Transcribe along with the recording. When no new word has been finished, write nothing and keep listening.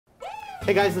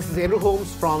Hey guys, this is Andrew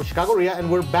Holmes from Chicago REIA,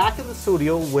 and we're back in the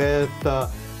studio with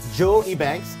Joe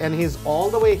Ebanks, and he's all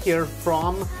the way here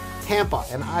from Tampa.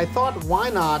 And I thought,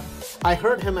 why not? I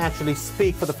heard him actually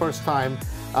speak for the first time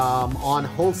on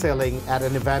wholesaling at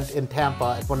an event in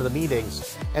Tampa at one of the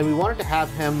meetings, and we wanted to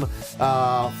have him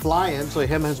fly in. So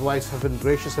him and his wife have been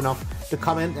gracious enough to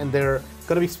come in, and they're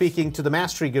going to be speaking to the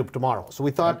Mastery Group tomorrow. So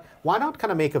we thought, why not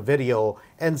kind of make a video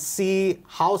and see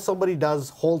how somebody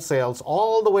does wholesales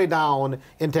all the way down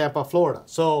in Tampa, Florida.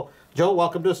 So Joe,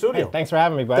 welcome to the studio. Hey, thanks for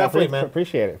having me, bud. Definitely, man.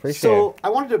 Appreciate it. So I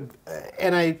wanted to,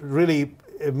 and I really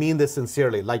mean this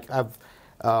sincerely, like I've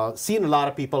seen a lot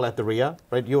of people at the REIA,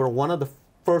 right? You were one of the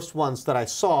first ones that I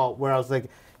saw where I was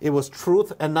like, it was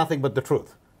truth and nothing but the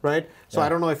truth, right? So I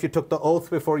don't know if you took the oath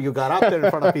before you got up there in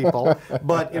front of people,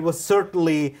 but it was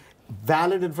certainly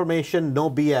valid information, no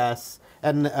BS,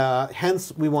 and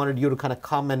hence we wanted you to kind of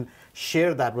come and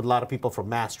share that with a lot of people from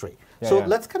Mastery.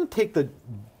 Let's kind of take the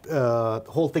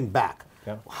whole thing back.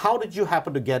 How did you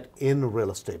happen to get in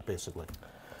real estate, basically?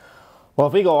 Well,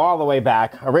 if we go all the way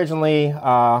back, originally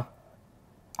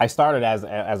I started as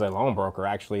a loan broker.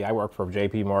 Actually, I worked for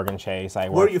J.P. Morgan Chase. I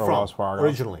worked for Wells Fargo.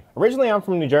 Originally? Originally, I'm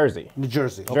from New Jersey. New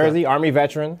Jersey. Okay. Jersey, Army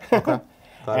veteran. Okay.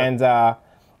 And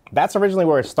that's originally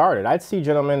where it started. I'd see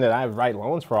gentlemen that I write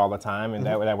loans for all the time, and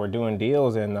that were doing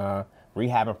deals and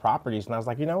rehabbing properties, and I was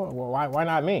like, you know what? Why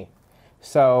not me?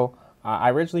 So I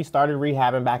originally started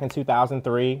rehabbing back in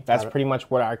 2003. That's pretty much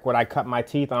what I cut my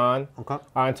teeth on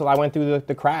until I went through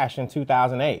the crash in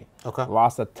 2008.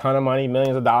 Lost a ton of money,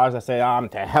 millions of dollars. I said, oh, I'm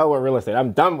to hell with real estate.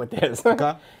 I'm done with this.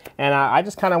 And I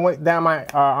just kind of went down my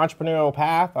entrepreneurial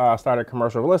path. Started a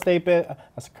commercial real estate a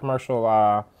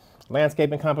commercial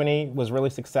landscaping company. Was really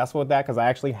successful with that because I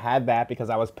actually had that because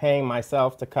I was paying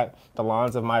myself to cut the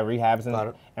lawns of my rehabs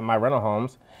and my rental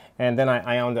homes. And then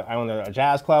I owned a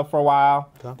jazz club for a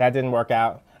while. That didn't work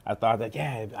out. I thought that,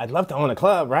 yeah, I'd love to own a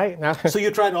club, right? So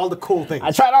you tried all the cool things.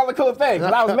 I tried all the cool things.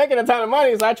 I was making a ton of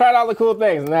money, so I tried all the cool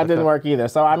things, and that didn't work either.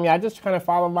 So, I mean, I just kind of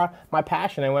followed my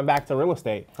passion and went back to real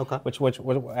estate, which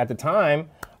at the time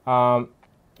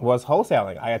was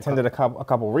wholesaling. I attended a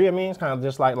couple REIA meetings, kind of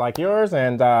just like yours,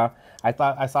 and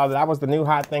I saw that was the new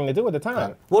hot thing to do at the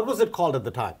time. What was it called at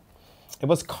the time? It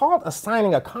was called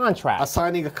assigning a contract.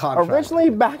 Assigning a contract.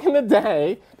 Originally, back in the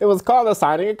day, it was called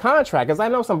assigning a contract. Because I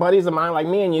know some buddies of mine, like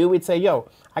me and you, we'd say, yo,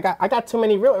 I got too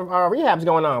many rehabs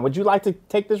going on. Would you like to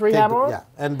take this rehab on? Yeah,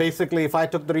 and basically, if I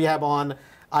took the rehab on,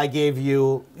 I gave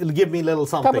you, give me a little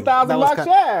something. $2,000 bucks,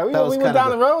 yeah. We went down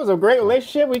the road. It was a great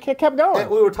relationship. We kept going. And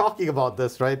we were talking about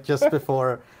this, right, just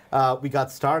before we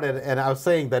got started. And I was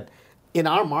saying that in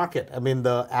our market, I mean,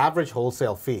 the average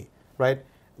wholesale fee, right,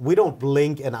 we don't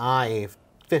blink an eye.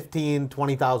 15,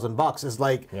 20,000 bucks is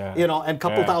like, you know, and a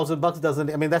couple thousand bucks doesn't,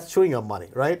 I mean, that's chewing up money,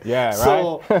 right? Yeah,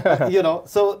 so, you know,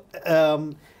 so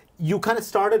you kind of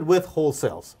started with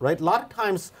wholesales, right? A lot of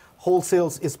times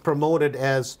wholesales is promoted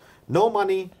as no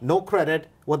money, no credit.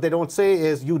 What they don't say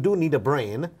is you do need a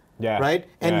brain, right?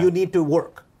 And you need to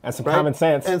work. And some common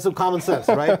sense. And some common sense,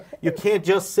 right? You can't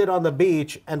just sit on the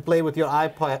beach and play with your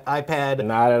iPad,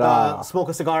 not at all. Smoke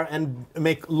a cigar and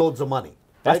make loads of money.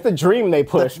 That's the dream they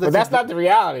push, but that's not the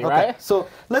reality, right? So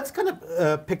let's kind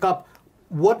of pick up,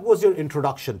 what was your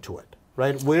introduction to it,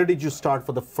 right? Where did you start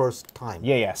for the first time?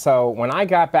 Yeah. So when I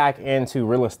got back into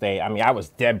real estate, I mean, I was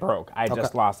dead broke. I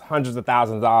just lost hundreds of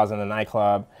thousands of dollars in the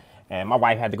nightclub, and my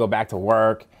wife had to go back to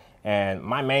work, and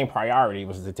my main priority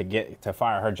was to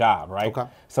fire her job, right?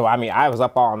 So, I mean, I was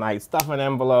up all night stuffing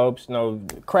envelopes, you know,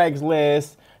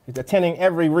 Craigslist, attending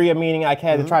every REIA meeting I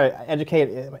can to try to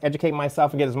educate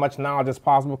myself and get as much knowledge as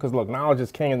possible. Because look, knowledge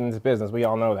is king in this business. We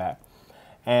all know that.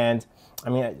 And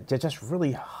I mean, just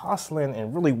really hustling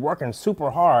and really working super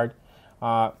hard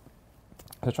to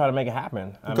try to make it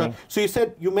happen. I mean, so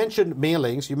you mentioned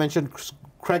mailings. You mentioned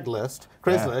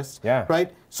Craigslist, yeah.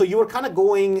 right? So you were kind of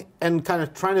going and kind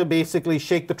of trying to basically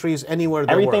shake the trees anywhere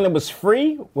there Everything that was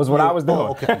free was what I was doing.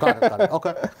 Oh, okay, got it.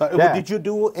 Okay. Did you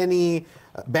do any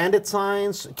bandit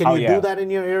signs? Can you do that in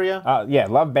your area? Yeah,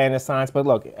 love bandit signs. But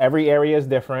look, every area is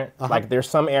different. Like there's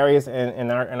some areas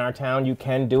in our town you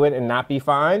can do it and not be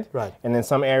fined. Right. And then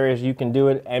some areas you can do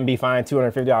it and be fined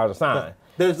 $250 a sign. Right.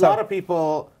 There's a lot of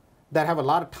people that have a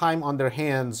lot of time on their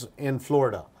hands in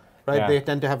Florida. Right, they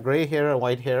tend to have gray hair or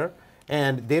white hair,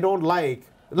 and they don't like.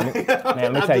 Man,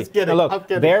 let me tell you. Kidding, look,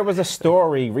 there was a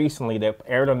story recently that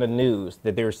aired on the news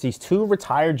that there's these two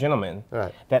retired gentlemen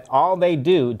that all they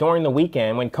do during the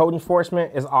weekend when code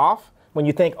enforcement is off, when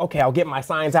you think, okay, I'll get my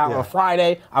signs out on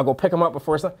Friday, I'll go pick them up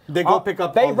before Sunday. They go pick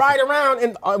up. They ride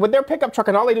around with their pickup truck,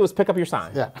 and all they do is pick up your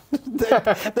sign. Yeah,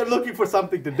 they're looking for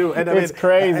something to do, and I mean, it's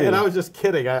crazy. And I was just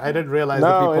kidding. I didn't realize no,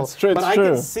 that people. It's true. But I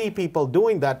can see people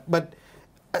doing that. But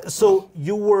so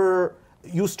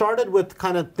you started with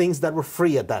kind of things that were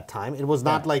free at that time. It was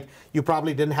not like you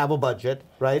probably didn't have a budget,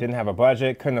 right? Didn't have a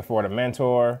budget, couldn't afford a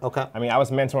mentor. Okay. I mean, I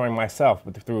was mentoring myself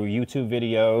through YouTube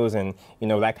videos and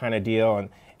that kind of deal,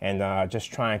 and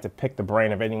just trying to pick the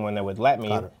brain of anyone that would let me.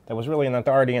 That was really an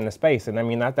authority in the space, and I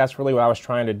mean that's really what I was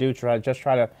trying to do. Try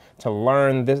to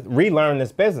learn this, relearn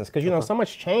this business, because so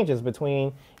much changes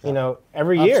between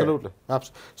every year. Absolutely.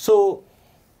 So,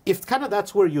 if kind of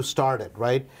that's where you started,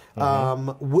 right?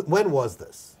 When was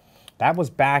this? That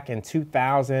was back in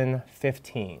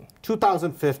 2015.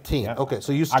 2015. Yep. Okay,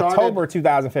 so you started October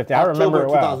 2015. I remember it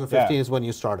well. 2015 is when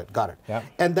you started. Got it. Yep.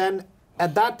 And then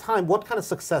at that time, what kind of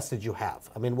success did you have?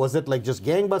 I mean, was it like just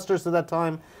gangbusters at that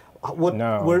time?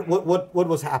 No. What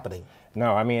was happening?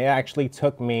 No, I mean, it actually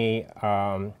took me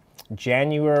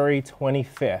January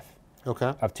 25th.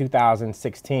 Okay. Of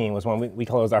 2016 was when we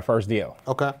closed our first deal.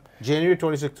 Okay. January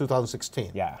 26, 2016.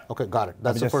 Yeah. Okay, got it.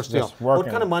 That's the first deal. Working.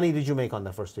 What kind of money did you make on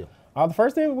that first deal? The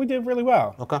first deal we did really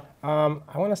well. Okay. I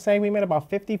want to say we made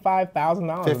about $55,000.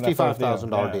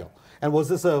 $55,000 deal. And was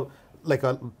this like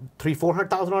a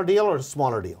 $300,000-$400,000 deal or a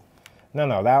smaller deal?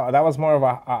 No, that was more of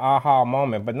a aha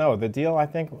moment. But no, the deal I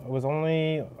think was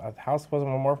only a house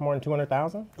wasn't worth more than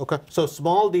 $200,000. Okay, so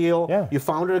small deal. Yeah. You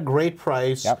found it at a great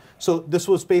price. Yep. So this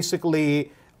was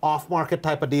basically off-market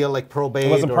type of deal, like probate. It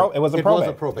was a probate. It was a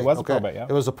probate. Yeah.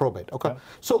 It was a probate. Okay. Yeah.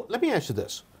 So let me ask you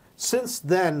this: since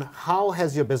then, how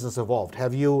has your business evolved?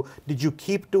 Did you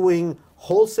keep doing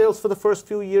wholesales for the first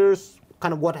few years?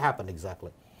 Kind of what happened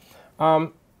exactly?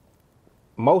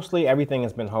 Mostly everything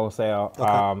has been wholesale.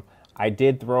 Okay. I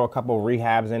did throw a couple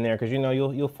rehabs in there because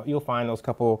you'll find those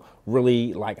couple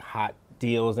really like hot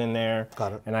deals in there.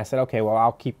 Got it. And I said, okay, well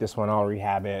I'll keep this one, I'll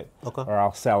rehab it, or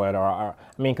I'll sell it, or I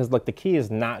mean, because look, the key is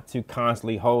not to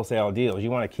constantly wholesale deals. You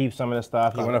want to keep some of the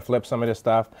stuff, you want to flip some of the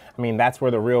stuff. I mean, that's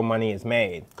where the real money is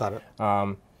made. Got it.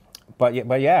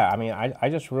 But yeah, I mean, I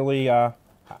just really.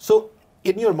 So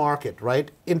in your market, right?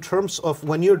 In terms of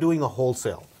when you're doing a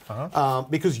wholesale.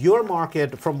 Because your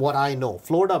market, from what I know,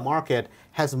 Florida market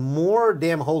has more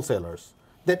damn wholesalers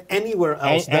than anywhere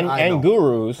else that I know. And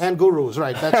gurus. And gurus,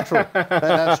 right, that's true.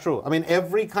 That's true. I mean,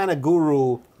 every kind of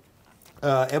guru,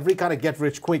 every kind of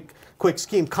get-rich-quick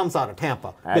scheme comes out of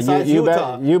Tampa, besides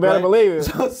Utah. You better believe it.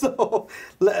 So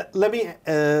let me,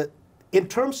 in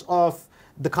terms of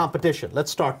the competition, let's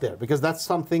start there, because that's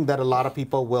something that a lot of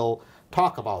people will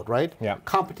talk about, right? Yeah.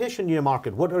 Competition in your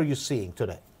market, what are you seeing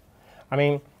today? I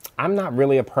mean, I'm not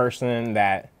really a person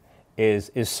that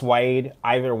is swayed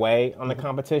either way on the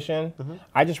competition.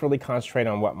 I just really concentrate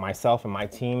on what myself and my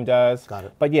team does. Got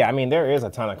it. But yeah, I mean, there is a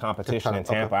ton of competition in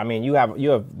Tampa. I mean, you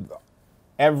have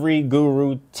every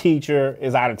guru teacher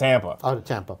is out of Tampa. Out of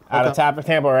Tampa. Out of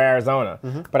Tampa or Arizona.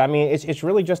 But I mean, it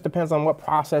really just depends on what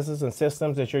processes and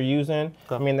systems that you're using.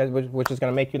 I mean, which is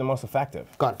going to make you the most effective.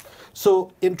 Got it.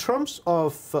 So in terms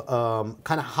of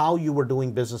kind of how you were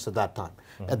doing business at that time,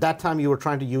 at that time you were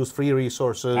trying to use free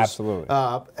resources. Absolutely.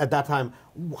 At that time,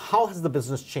 how has the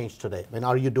business changed today? I mean,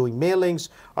 are you doing mailings?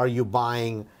 Are you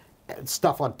buying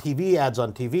stuff on TV, ads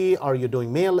on TV? Are you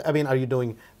doing are you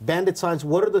doing bandit signs?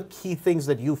 What are the key things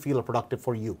that you feel are productive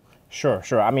for you? Sure.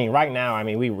 I mean, right now, I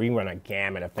mean, we run a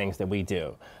gamut of things that we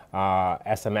do.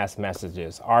 SMS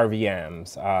messages,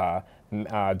 RVMs,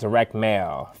 direct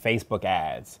mail, Facebook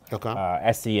ads,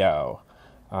 SEO.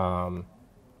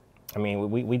 I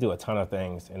mean, we do a ton of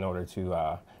things in order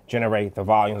to generate the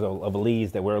volumes of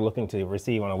leads that we're looking to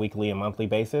receive on a weekly and monthly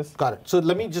basis. Got it. So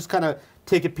let me just kind of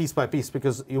take it piece by piece,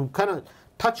 because you kind of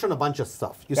touched on a bunch of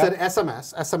stuff. You said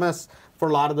SMS. SMS, for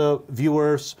a lot of the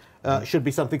viewers, should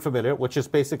be something familiar, which is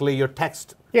basically your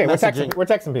text messaging. We're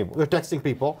texting people. We're texting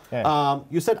people. Yeah.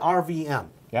 You said RVM.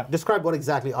 Yeah. Describe what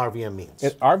exactly RVM means.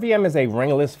 RVM is a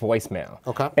ringless voicemail.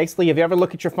 Okay. Basically, if you ever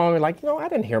look at your phone, you're like, I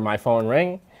didn't hear my phone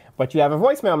ring, but you have a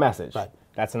voicemail message. Right.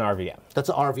 That's an RVM. That's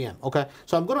an RVM. Okay.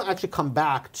 So I'm going to actually come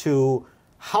back to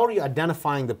how are you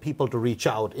identifying the people to reach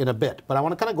out in a bit, but I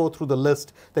want to kind of go through the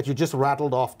list that you just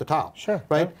rattled off the top. Sure.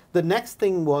 Right. Sure. The next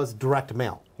thing was direct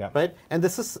mail. Yeah. Right. And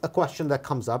this is a question that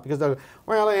comes up because they're,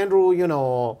 well, Andrew,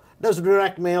 does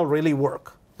direct mail really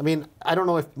work? I mean, I don't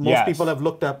know if most people have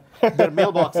looked up their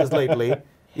mailboxes lately.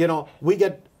 We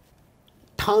get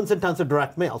tons and tons of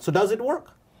direct mail. So does it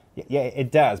work? Yeah,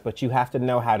 it does, but you have to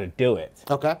know how to do it.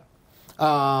 Okay.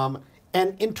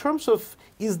 And in terms of,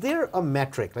 is there a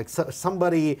metric, like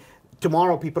somebody,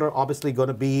 tomorrow people are obviously going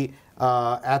to be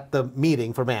at the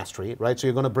meeting for mastery, right? So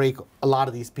you're going to break a lot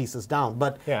of these pieces down.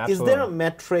 But Yeah, is there a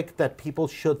metric that people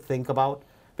should think about?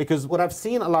 Because what I've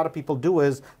seen a lot of people do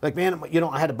is like, man, you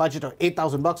know, I had a budget of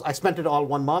 $8,000. I spent it all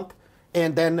 1 month.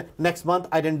 And then next month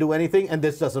I didn't do anything and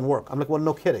this doesn't work. I'm like, well,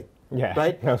 no kidding. Yeah.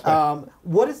 Right?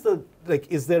 What is the,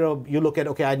 like, is there a, you look at,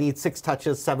 okay, I need 6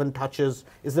 touches, 7 touches.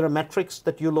 Is there a metrics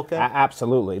that you look at?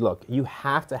 Absolutely. Look, you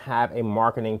have to have a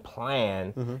marketing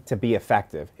plan to be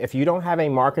effective. If you don't have a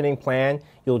marketing plan,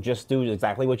 you'll just do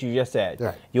exactly what you just said.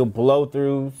 Right. You'll blow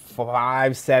through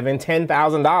 $5,000, $7,000,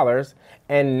 $10,000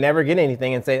 and never get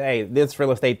anything and say, hey, this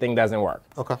real estate thing doesn't work.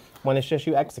 Okay. When it's just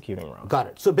you executing wrong. Got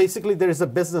it. So basically there is a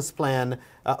business plan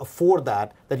for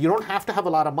that you don't have to have a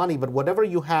lot of money, but whatever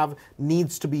you have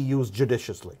needs to be used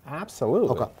judiciously. Absolutely.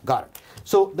 Okay, got it.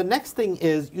 So the next thing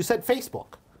is, you said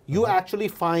Facebook. You actually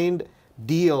find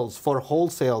deals for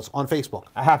wholesales on Facebook.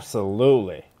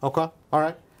 Absolutely. Okay, all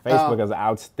right. Facebook is an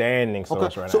outstanding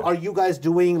source right now. So are you guys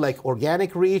doing like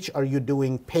organic reach? Are you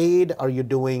doing paid? Are you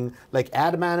doing like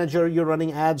ad manager you're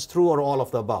running ads through, or all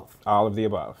of the above? All of the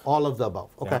above. All of the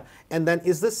above, okay. Yeah. And then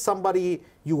is this somebody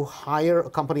you hire a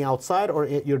company outside, or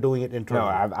you're doing it internally?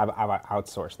 No, I've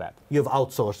outsourced that. You've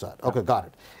outsourced that, okay, got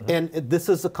it. And this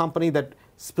is a company that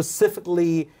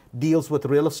specifically deals with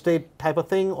real estate type of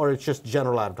thing, or it's just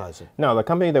general advertising? No, the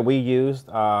company that we used,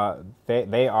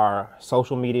 they are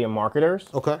social media marketers.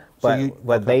 Okay.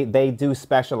 But they do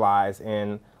specialize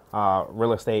in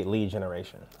real estate lead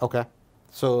generation. Okay.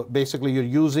 So basically you're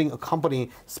using a company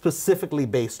specifically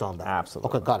based on that.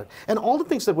 Absolutely. Okay, got it. And all the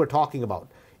things that we're talking about,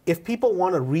 if people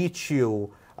want to reach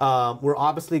you, we're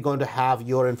obviously going to have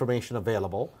your information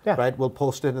available, right? We'll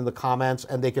post it in the comments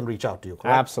and they can reach out to you,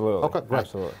 correct? Absolutely. Okay, great.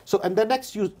 Absolutely. So, and then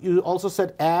next you also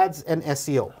said ads and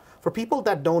SEO. For people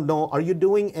that don't know, are you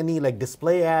doing any like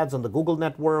display ads on the Google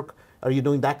network? Are you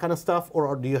doing that kind of stuff?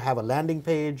 Or do you have a landing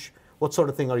page? What sort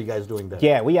of thing are you guys doing there?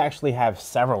 Yeah, we actually have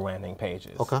several landing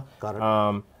pages. Okay, got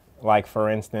it. Like for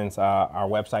instance, our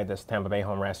website, that's Tampa Bay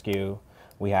Home Rescue.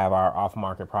 We have our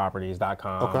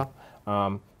offmarketproperties.com.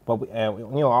 Okay. But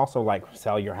we also like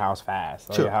sell your house fast,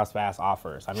 sell Sure. your house fast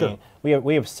offers. I Sure. mean,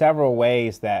 we have several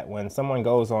ways that when someone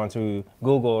goes onto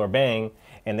Google or Bing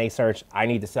and they search, I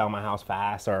need to sell my house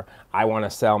fast, or I want to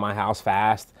sell my house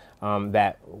fast,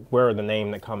 that we're the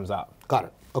name that comes up. Got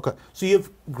it. Okay. So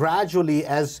you've gradually,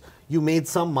 as you made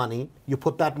some money, you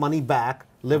put that money back,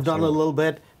 lived on a little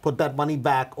bit, put that money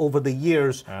back over the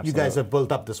years. Absolutely. You guys have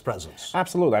built up this presence.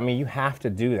 Absolutely. I mean, you have to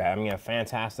do that. I mean, a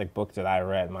fantastic book that I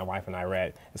read, my wife and I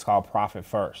read, it's called Profit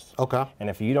First. Okay. And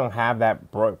if you don't have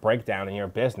that breakdown in your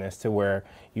business to where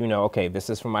you know, okay, this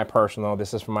is for my personal,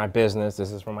 this is for my business,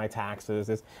 this is for my taxes.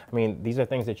 I mean, these are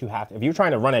things that you have to, if you're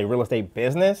trying to run a real estate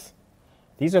business,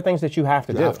 these are things that you have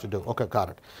to do. You have to do. Okay, got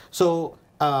it. So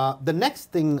the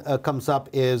next thing comes up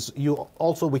is you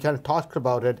also, we kind of talked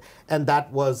about it, and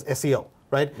that was SEO.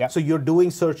 Right? Yep. So you're doing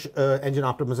search engine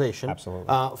optimization.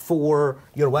 Absolutely. For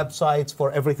your websites, for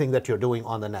everything that you're doing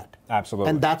on the net.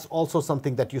 Absolutely. And that's also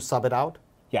something that you sub it out?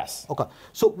 Yes. Okay.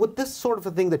 So with this sort of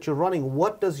a thing that you're running,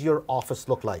 what does your office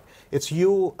look like? It's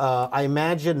you, I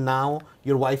imagine now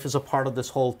your wife is a part of this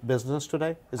whole business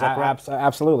today? Is that correct?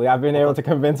 Absolutely. I've been able to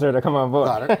convince her to come on board.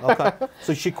 Got it. Okay.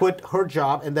 So she quit her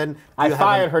job and then I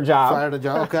fired her job. Fired a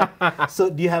job. Okay. So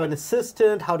do you have an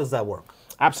assistant? How does that work?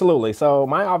 Absolutely. So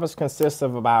my office consists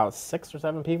of about 6 or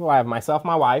 7 people. I have myself,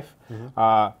 my wife,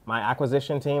 my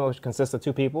acquisition team, which consists of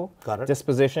 2 people. Got it.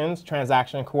 Dispositions,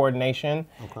 transaction coordination,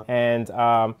 and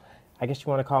I guess you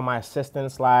want to call my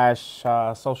assistant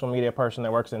 / social media person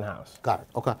that works in-house. Got it.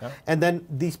 Okay. Yeah. And then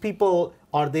these people,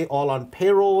 are they all on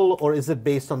payroll, or is it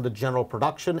based on the general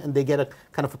production and they get a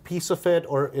kind of a piece of it,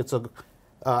 or it's a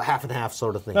half and half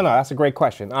sort of thing? No, that's a great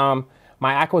question.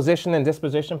 My acquisition and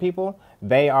disposition people,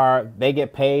 they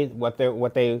get paid what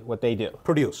they do.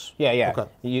 Produce. Yeah. Okay.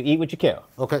 You eat what you kill.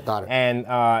 Okay, got it.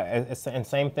 And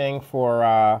same thing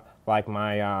for like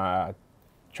my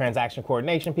transaction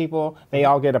coordination people. They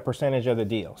all get a percentage of the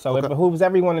deal. So it behooves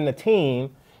everyone in the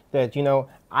team that, you know,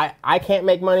 I can't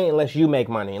make money unless you make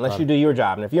money, unless you do your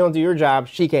job. And if you don't do your job,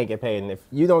 she can't get paid. And if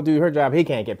you don't do her job, he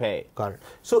can't get paid. Got it.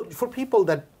 So for people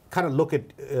that kind of look at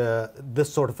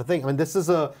this sort of a thing, I mean, this is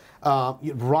a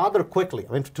rather quickly.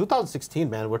 I mean, 2016,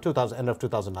 man, we're end of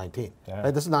 2019. Yeah.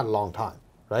 Right? This is not a long time,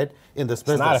 right? In this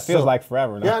business. It's not. It feels like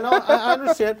forever. No? Yeah, no, I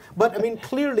understand. But I mean,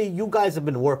 clearly, you guys have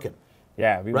been working.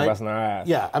 Yeah, we were busting our ass.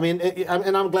 Yeah, I mean,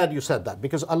 and I'm glad you said that,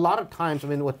 because a lot of times, I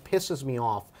mean, what pisses me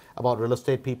off about real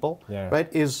estate people, right,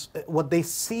 is what they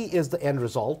see is the end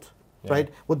result. Yeah. Right?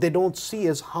 What they don't see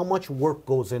is how much work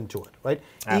goes into it, right?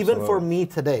 Absolutely. Even for me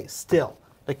today, still.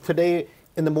 Like today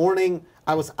in the morning,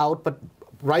 I was out, but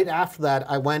right after that,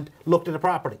 I looked at a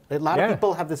property. A lot of Yeah.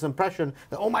 people have this impression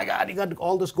that, oh my God, you got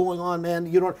all this going on, man.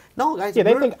 You don't. No, guys. Yeah,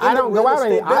 they we're think in I the don't go real out.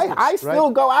 estate business, I still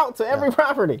right? go out to every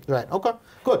property. Right. Okay.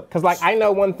 Good. Because like I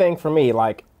know one thing for me,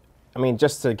 like, I mean,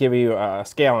 just to give you a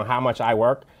scale on how much I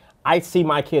work, I see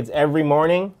my kids every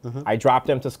morning. I drop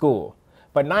them to school,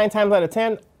 but 9 times out of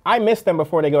 10, I miss them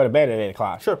before they go to bed at 8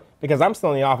 o'clock. Sure. Because I'm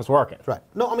still in the office working. Right.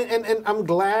 No, I mean, and I'm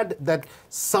glad that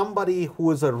somebody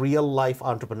who is a real life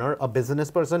entrepreneur, a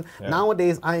business person,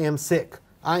 nowadays I am sick.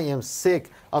 I am sick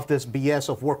of this BS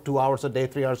of work 2 hours a day,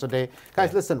 3 hours a day.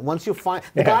 Guys, listen, once you find,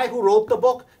 the guy who wrote the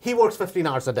book, he works 15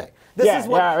 hours a day. This is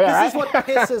what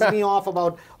pisses me off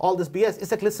about all this BS. It's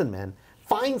like, listen, man,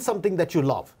 find something that you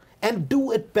love and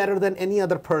do it better than any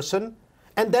other person,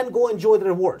 and then go enjoy the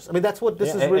rewards. I mean, that's what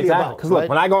this is really about. Because look,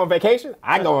 when I go on vacation,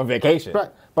 I go on vacation. Right.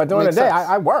 But during the day,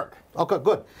 I work. Okay,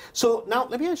 good. So now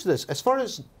let me ask you this. As far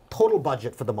as total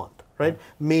budget for the month, right?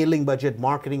 Mailing budget,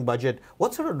 marketing budget,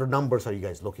 what sort of numbers are you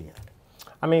guys looking at?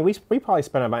 I mean, we probably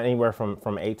spend about anywhere from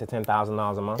 $8,000 to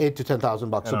 $10,000 a month. $8,000 to $10,000 a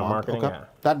month. Marketing, okay.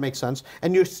 That makes sense.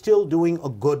 And you're still doing a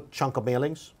good chunk of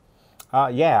mailings?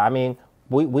 Yeah, I mean,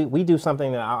 we do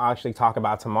something that I'll actually talk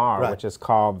about tomorrow, which is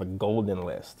called the golden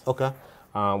list. Okay.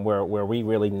 Where we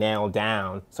really nail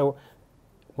down. So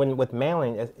with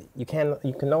mailing, you can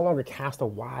no longer cast a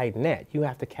wide net. You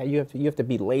have to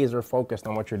be laser focused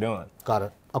on what you're doing. Got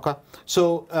it. Okay.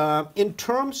 So in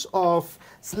terms of,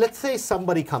 let's say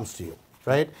somebody comes to you,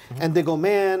 right, and they go,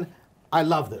 man, I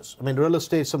love this. I mean, real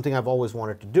estate is something I've always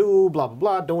wanted to do. Blah blah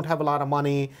blah. Don't have a lot of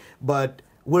money, but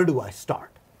where do I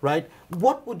start? Right?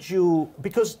 What would you?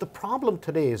 Because the problem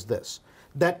today is this: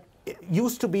 that it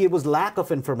used to be it was lack of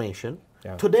information.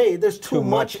 Yeah. Today, there's too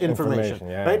much information,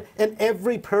 right? And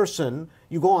every person,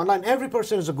 you go online, every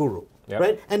person is a guru,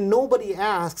 right? And nobody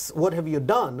asks, what have you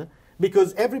done?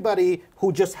 Because everybody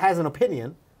who just has an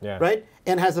opinion, right,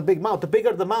 and has a big mouth, the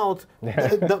bigger the mouth,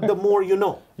 the more you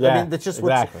know. Yeah, I mean, that's just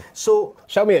exactly. So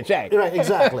show me a check. Right,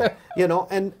 exactly. You know,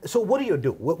 and so what do you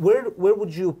do? Where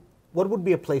would you, what would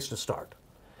be a place to start?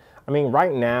 I mean,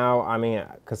 right now, I mean,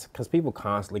 because people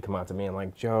constantly come out to me and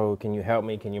like, Joe, can you help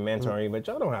me? Can you mentor me? But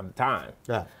Joe don't have the time.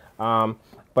 Yeah.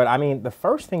 But I mean, the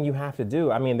first thing you have to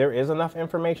do, I mean, there is enough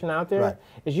information out there,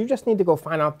 is you just need to go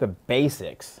find out the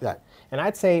basics. Right. And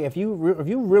I'd say if you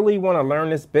really want to learn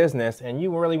this business and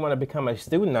you really want to become a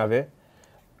student of it,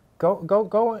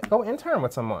 go intern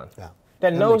with someone.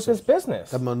 That knows this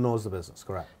business. That knows the business,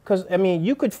 correct. Because, I mean,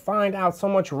 you could find out so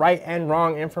much right and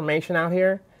wrong information out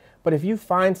here, but if you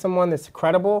find someone that's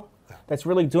credible, that's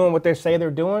really doing what they say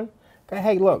they're doing,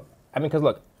 hey, look, I mean, because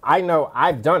look, I know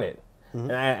I've done it,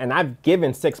 and I've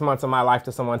given 6 months of my life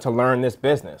to someone to learn this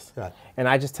business. And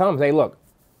I just tell them, hey, look,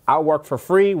 I'll work for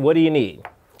free. What do you need?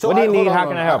 So what do you need? How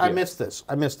can I help you? I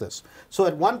missed this. So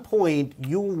at one point,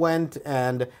 you went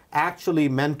and actually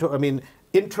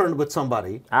interned with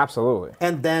somebody. Absolutely.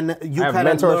 And then you kind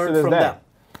of learned from them.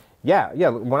 Yeah.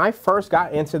 When I first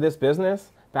got into this business,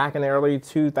 back in the early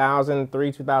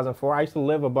 2003, 2004, I used to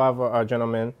live above a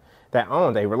gentleman that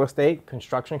owned a real estate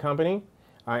construction company,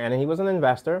 and he was an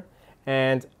investor.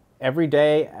 And every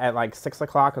day at like 6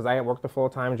 o'clock, because I had worked a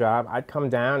full-time job, I'd come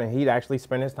down and he'd actually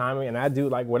spend his time with me, and I'd do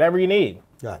like whatever you need.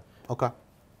 Yeah. Okay.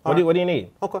 What do you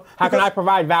need? Okay. How can I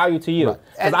provide value to you?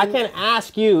 Because I can't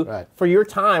ask you for your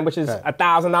time, which is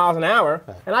 $1,000 an hour,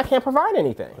 and I can't provide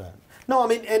anything. No, I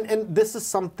mean, and this is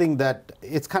something that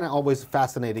it's kind of always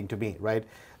fascinating to me, right?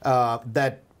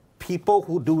 That people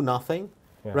who do nothing,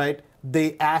 right?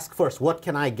 They ask first, what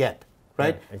can I get,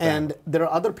 right? Yeah, exactly. And there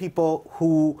are other people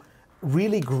who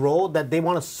really grow that they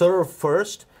want to serve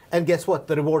first, and guess what?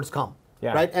 The rewards come,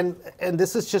 right? And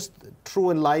this is just true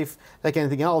in life, like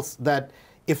anything else. That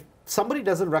if somebody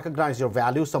doesn't recognize your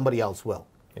value, somebody else will,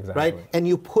 right? And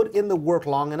you put in the work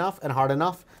long enough and hard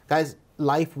enough, guys.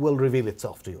 Life will reveal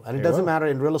itself to you. And it doesn't matter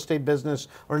in real estate business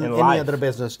or in any other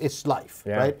business, it's life,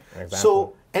 right? Exactly.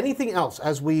 So anything else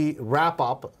as we wrap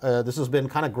up, this has been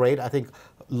kind of great. I think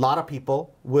a lot of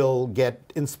people will get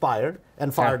inspired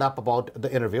and fired up about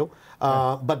the interview.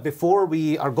 But before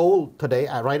our goal today,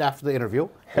 right after the interview,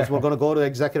 is we're going to go to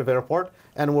Executive Airport,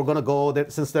 and we're going to go there,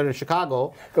 since they're in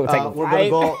Chicago, we're going to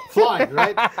go flying,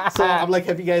 right? So I'm like,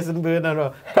 have you guys been on a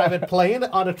private plane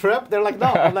on a trip? They're like, no.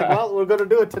 I'm like, well, we're going to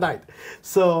do it tonight.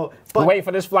 So, but wait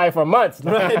for this flight for months.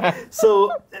 Right?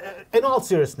 So, in all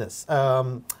seriousness,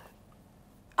 how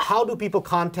do people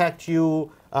contact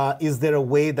you? Is there a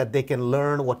way that they can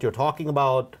learn what you're talking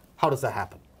about? How does that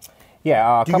happen?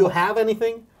 Yeah. Do you have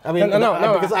anything? I mean,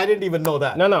 no, because I didn't even know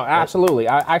that. No, absolutely.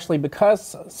 Actually,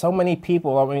 because so many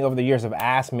people over the years have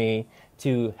asked me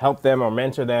to help them or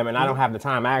mentor them, and I don't have the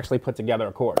time. I actually put together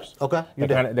a course. Okay, you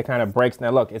did. That kind of breaks.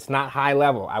 Now look, it's not high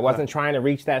level. I wasn't trying to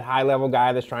reach that high level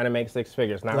guy that's trying to make 6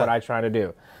 figures. Not what I try to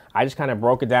do. I just kind of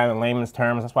broke it down in layman's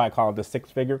terms. That's why I call it the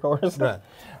 6-figure course. Right.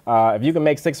 If you can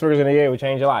make 6 figures in a year, it would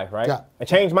change your life, right? Yeah. It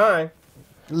changed mine.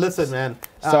 Listen, man.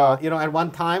 So you know, at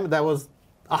one time that was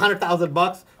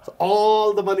 $100,000, so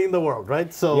all the money in the world,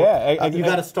 right? So yeah, you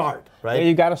got to start, right?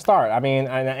 You got to start. I mean,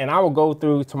 and I will go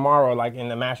through tomorrow, like in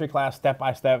the mastery class, step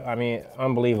by step. I mean,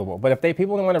 unbelievable. But if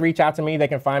people want to reach out to me, they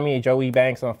can find me at Joe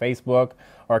Ebanks on Facebook,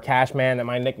 or Cashman, at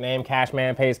my nickname,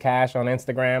 Cashman Pays Cash on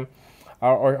Instagram,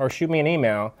 or shoot me an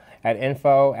email at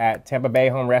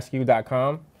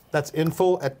info@tampabayhomerescue.com. That's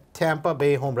info at Tampa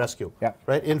Bay Home Rescue. Yeah.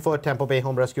 Right? Info at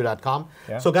tampabayhomerescue.com.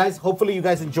 Yeah. So guys, hopefully you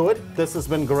guys enjoyed. This has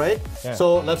been great. Yeah.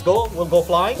 So let's go. We'll go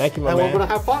flying. Thank you, my and man. we're going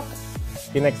to have fun.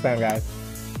 See you next time, guys.